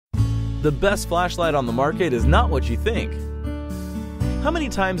The best flashlight on the market is not what you think. How many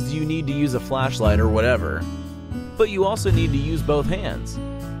times do you need to use a flashlight or whatever? But you also need to use both hands.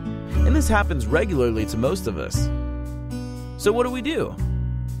 And this happens regularly to most of us. So what do?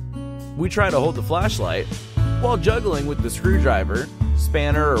 We try to hold the flashlight while juggling with the screwdriver,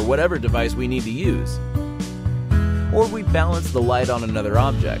 spanner, or whatever device we need to use. Or we balance the light on another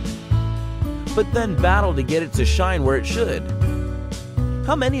object, but then battle to get it to shine where it should.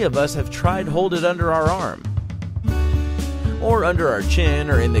 How many of us have tried to hold it under our arm? Or under our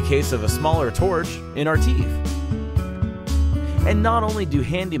chin, or in the case of a smaller torch, in our teeth? And not only do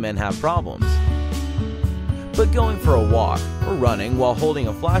handymen have problems, but going for a walk or running while holding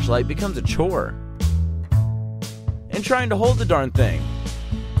a flashlight becomes a chore. And trying to hold the darn thing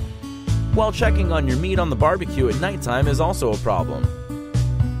while checking on your meat on the barbecue at nighttime is also a problem.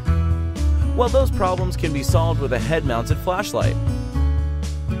 Well, those problems can be solved with a head-mounted flashlight.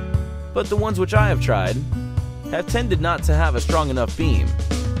 But the ones which I have tried have tended not to have a strong enough beam,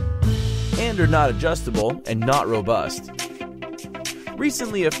 and are not adjustable and not robust.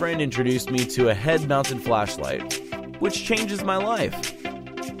 Recently, a friend introduced me to a head-mounted flashlight, which changes my life.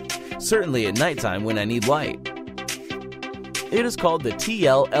 Certainly at nighttime when I need light. It is called the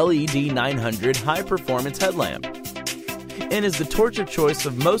TL LED 900 High Performance Headlamp, and is the torch of choice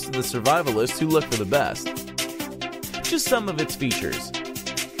of most of the survivalists who look for the best. Just some of its features.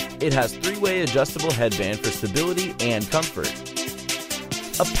 It has 3-way adjustable headband for stability and comfort.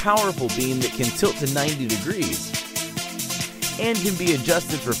 A powerful beam that can tilt to 90 degrees and can be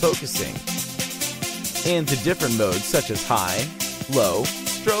adjusted for focusing, and to different modes such as high, low,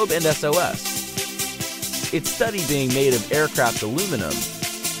 strobe, and SOS. Its study being made of aircraft aluminum,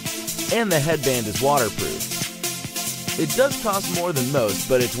 and the headband is waterproof. It does cost more than most,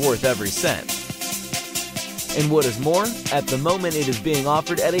 but it's worth every cent. And what is more, at the moment it is being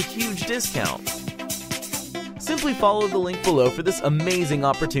offered at a huge discount. Simply follow the link below for this amazing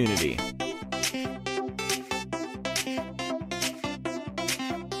opportunity.